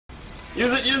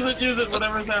Use it, use it, use it,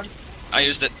 whatever's happening. I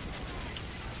used it.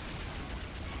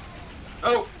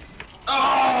 Oh!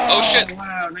 Oh! Oh shit!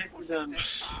 Wow, nicely done. Me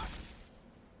Was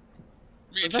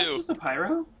too. that just a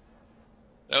pyro?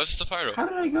 That was just a pyro. How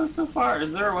did I go so far?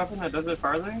 Is there a weapon that does it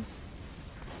farther?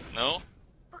 No?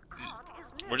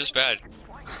 We're just bad.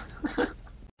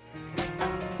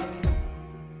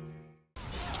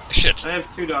 Shit. I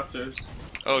have 2 doctors.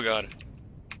 Oh god.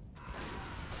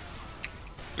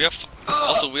 We have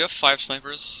also we have 5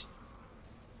 snipers.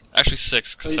 Actually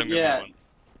 6, because I'm gonna be one.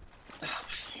 Oh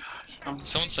my gosh.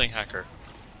 Someone's saying hacker.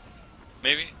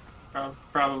 Maybe?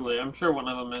 Probably. I'm sure one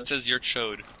of them It is. says you're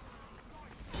chode.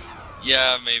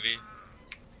 Yeah, maybe.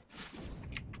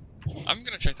 I'm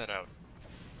gonna check that out.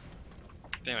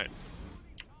 Damn it.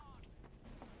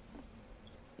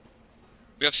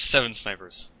 We have 7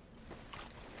 snipers.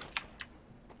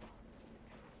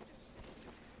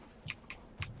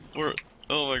 We're...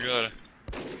 Oh my god.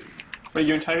 Wait,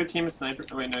 your entire team is sniper?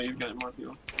 Oh, wait, no, you've got more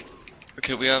people.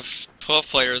 Okay, we have 12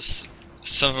 players,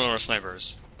 7 of them are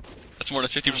snipers. That's more than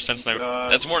 50% sniper.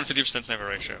 God. That's more than 50% sniper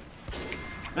ratio.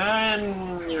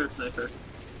 And you're a sniper.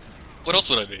 What else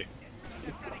would I be?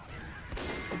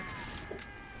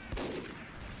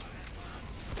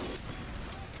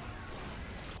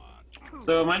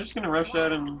 So am I just gonna rush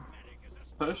out and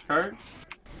push cart?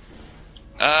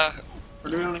 Or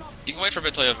do we only... You can wait for a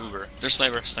bit till you have Uber. There's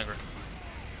sniper. There's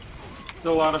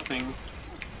a lot of things.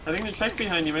 I think they check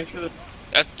behind you, make sure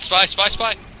that...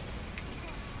 Spy!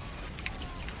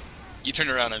 You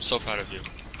turned around, I'm so proud of you.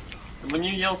 When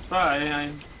you yell spy, I...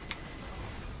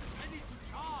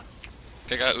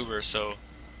 Okay, I got Uber, so...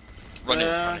 Run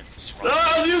it. Just run.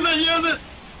 Oh, use it!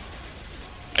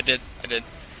 I did.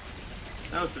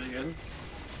 That was pretty good.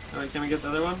 Alright, can we get the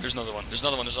other one? There's another one.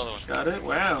 Got it?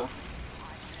 Wow.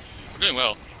 We're doing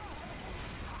well.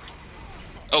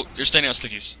 Oh, you're standing on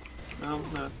stickies. No,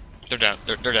 no. They're down.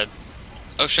 They're dead.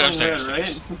 Oh shit, I'm standing on Red,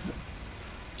 stickies. right?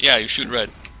 Yeah, you shoot red.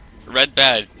 Red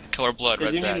bad. Color blood, Okay,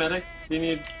 red do you bad. need medic? Do you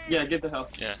need... Yeah, get the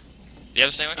health. Yeah. Do you have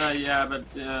a sandwich? Yeah, but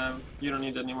you don't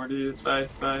need it anymore, do you? Spy,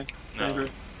 sniper. No.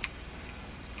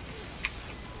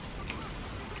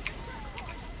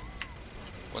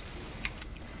 What?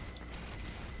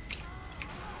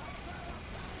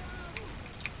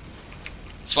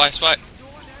 Spy!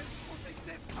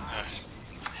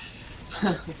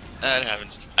 That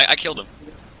happens. I killed him.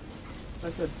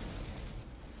 That's good.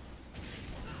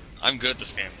 I'm good at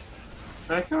this game.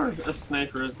 I think a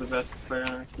sniper is the best player on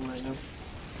our team right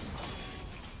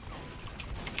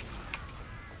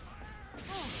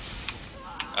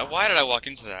now. Why did I walk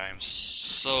into that? I am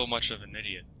so much of an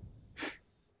idiot.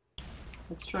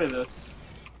 Let's try this.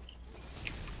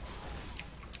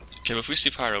 Okay, but if we see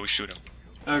Pyro, we shoot him.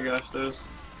 Oh gosh, there's...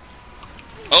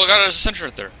 Oh god, there's a sentry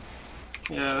right there.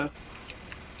 Yeah, that's...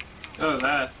 Oh,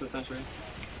 that's a sentry.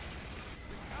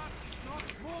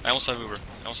 I almost have Uber.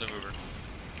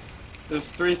 There's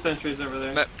 3 sentries over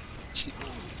there. But,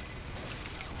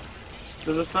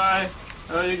 There's a spy!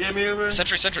 Oh, you gave me Uber?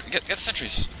 sentry! Get the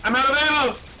sentries! I'm out of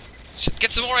ammo! Shit,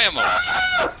 get some more ammo!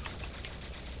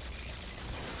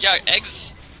 Yeah,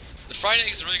 eggs... The fried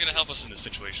eggs is really gonna help us in this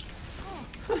situation.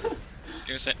 Give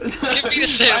me the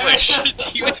sandwich!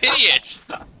 You idiot!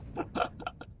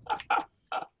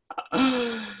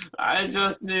 I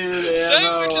just needed ammo.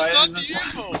 Sandwich is not the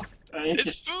ammo!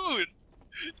 It's food!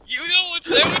 You know what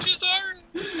sandwiches are?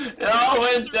 It all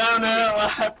went downhill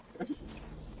afterwards.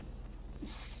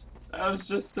 I was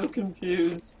just so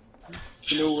confused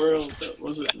in a world that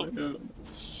wasn't my own.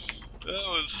 That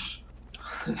was...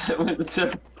 That went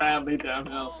so badly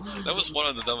downhill. That was one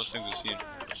of the dumbest things we've seen.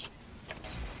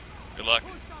 Good luck.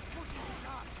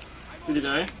 Did you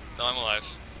die? No, I'm alive.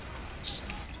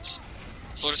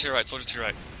 Soldier to your right, To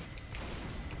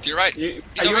your right! He's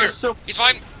over here! So... He's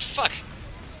fine! Fuck!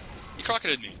 He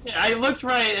crocketed me. Yeah, I looked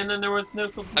right and then there was no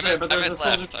soldier there, but there was a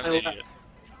soldier left. to I'm my an left. idiot.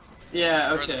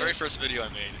 Yeah, The okay. very first video I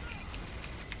made.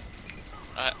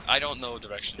 I don't know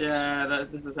directions. Yeah,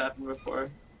 this has happened before.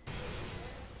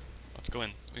 Let's go in.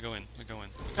 We go in.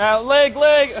 Leg!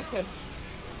 Okay.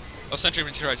 Oh, sentry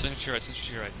to your right.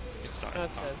 It's done. Okay.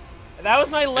 That was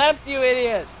my left, you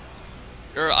idiot!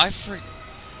 I'm playing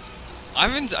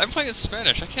in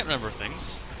Spanish. I can't remember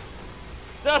things.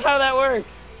 That's not how that works!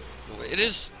 It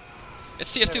is.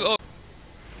 It's TF2. Oh.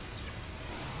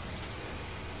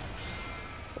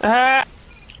 Ah!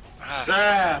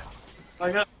 Ah!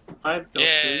 I got 5 kills.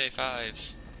 Yay,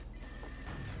 5.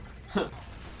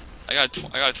 I got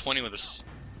a 20 with this.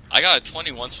 I got a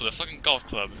 20 once with a fucking golf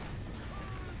club.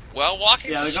 While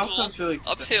walking to the golf school, club's really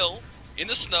uphill, in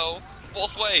the snow,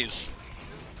 both ways.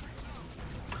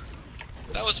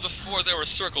 That was before there were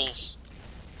circles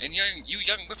And you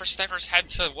young whippersnappers had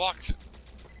to walk,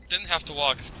 didn't have to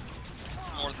walk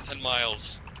more than 10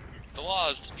 miles. The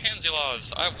laws, the pansy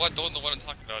laws. Don't know what I'm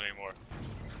talking about anymore.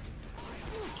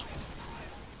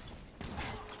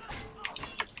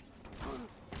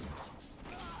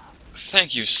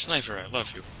 Thank you, sniper. I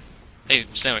love you. Hey,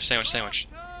 sandwich, sandwich, sandwich,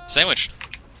 sandwich.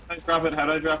 How do I drop it? How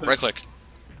do I drop it? Right click.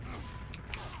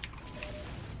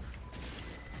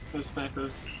 Those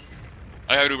snipers.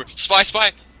 I got Uber. Spy,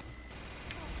 spy.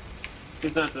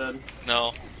 He's not dead.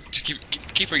 No. Just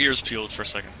keep your ears peeled for a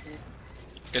second.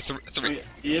 Okay, three. Wait,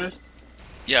 ears?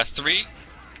 Yeah, 3,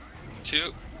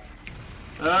 2.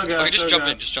 Oh gosh. Okay, just oh jump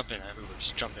gosh. in. Just jump in. I have Uber.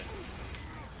 Just jump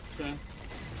in. Okay.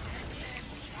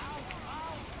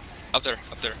 Up there.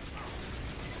 Up there.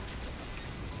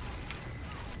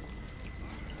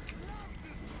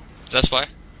 Is that spy?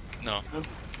 No.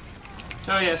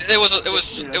 Oh yes. It was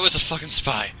Yeah. it was a fucking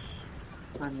spy.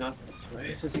 I'm not that spy.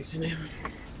 It's his username.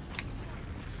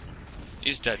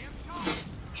 He's dead.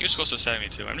 He was supposed to send me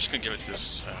too. I'm just gonna give it to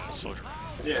this soldier.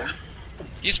 Yeah.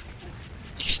 He's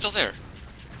still there.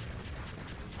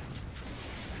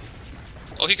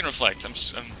 Oh, he can reflect. I'm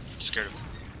scared of him.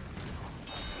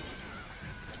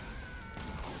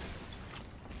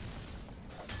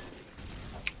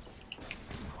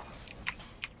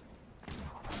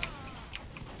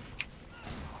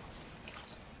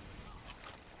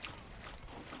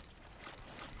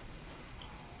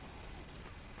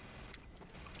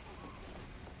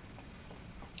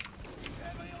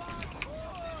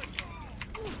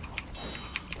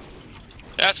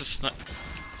 That's a snipe.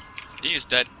 He's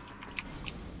dead.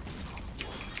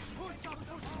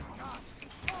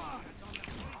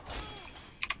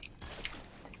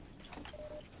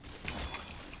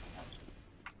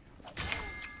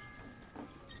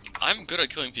 I'm good at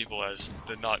killing people as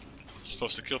the not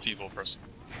supposed to kill people person.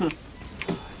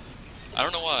 I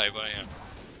don't know why, but I am.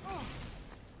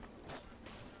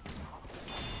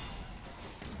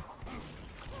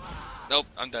 Nope,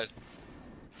 I'm dead.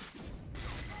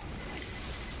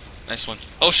 Nice one.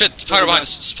 Oh shit! Spider behind us!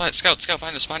 Scout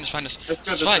behind us! Behind us! Let's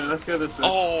go this Spy. way. Let's go this way.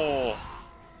 Oh!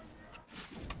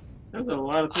 There's a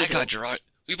lot of people. I got Gerard.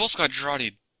 We both got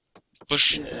Gerardied.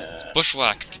 Yeah.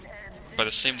 Bushwhacked by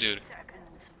the same dude.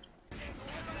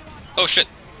 Oh shit!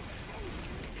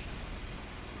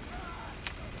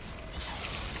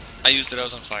 I used it. I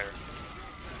was on fire.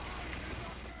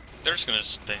 They're just gonna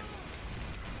stay.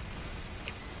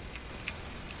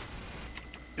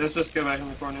 Let's just go back in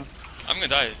the corner. I'm gonna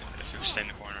die if you stay in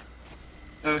the corner.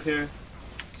 Oh, here.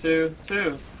 Two.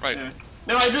 Right. There.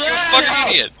 No, I did You fucking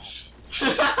idiot!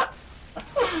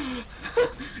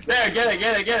 There,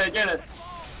 get it.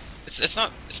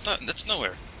 It's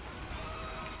nowhere.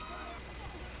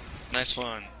 Nice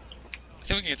one. I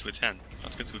think we can get to a 10.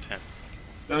 Let's get to a 10.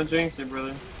 Don't jinx it,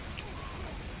 brother.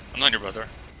 I'm not your brother.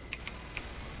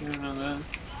 You don't know that.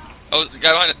 Oh, the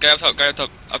guy behind it. Guy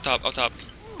up top.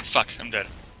 Fuck, I'm dead.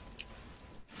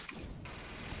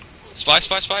 Spy.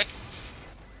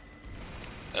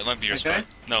 That might be your spy.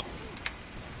 No.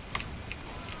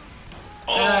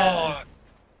 Oh!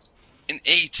 An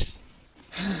 8!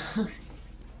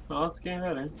 Well, it's getting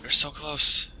better. We're so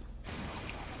close.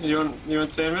 You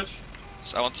want sandwich?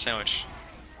 So I want the sandwich.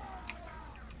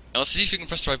 Now let's see if you can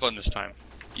press the right button this time.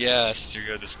 Yes, you're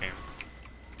good at this game.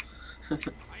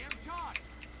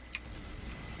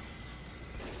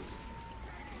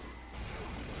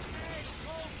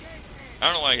 I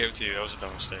don't know why I gave it to you, that was a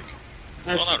dumb mistake.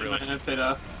 Well, not really. It paid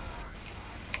off.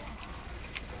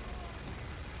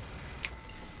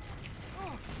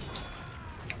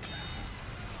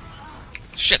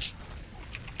 Shit!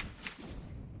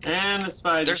 And the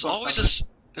spy. There's always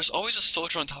a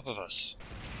soldier on top of us.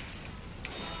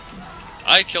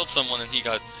 I killed someone and he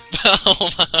got.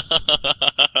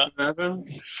 What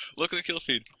happened? Look at the kill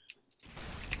feed.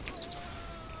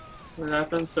 What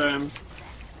happened? Sorry. We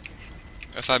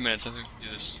have 5 minutes. I think we can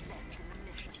do this.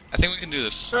 I think we can do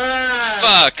this. Ah!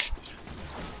 Fuck!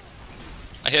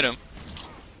 I hit him.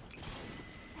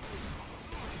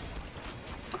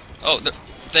 Oh,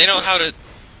 they know how to.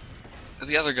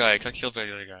 The other guy got killed by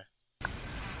the other guy.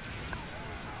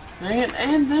 Dang it!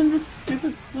 And then the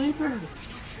stupid sleeper.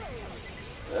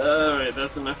 Alright,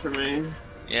 that's enough for me.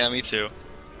 Yeah, me too.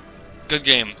 Good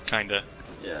game, kinda.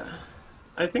 Yeah.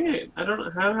 I think I don't know,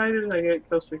 how high did I get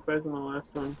kill streak wise in the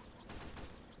last one?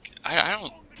 I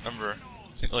don't remember.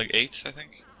 I think like 8, I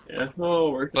think. Yeah,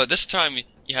 well, work. But this time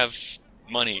you have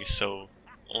money, so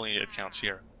only it counts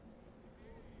here.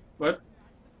 What?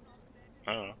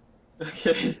 I don't know.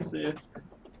 Okay, see ya.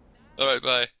 Alright,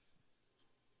 bye.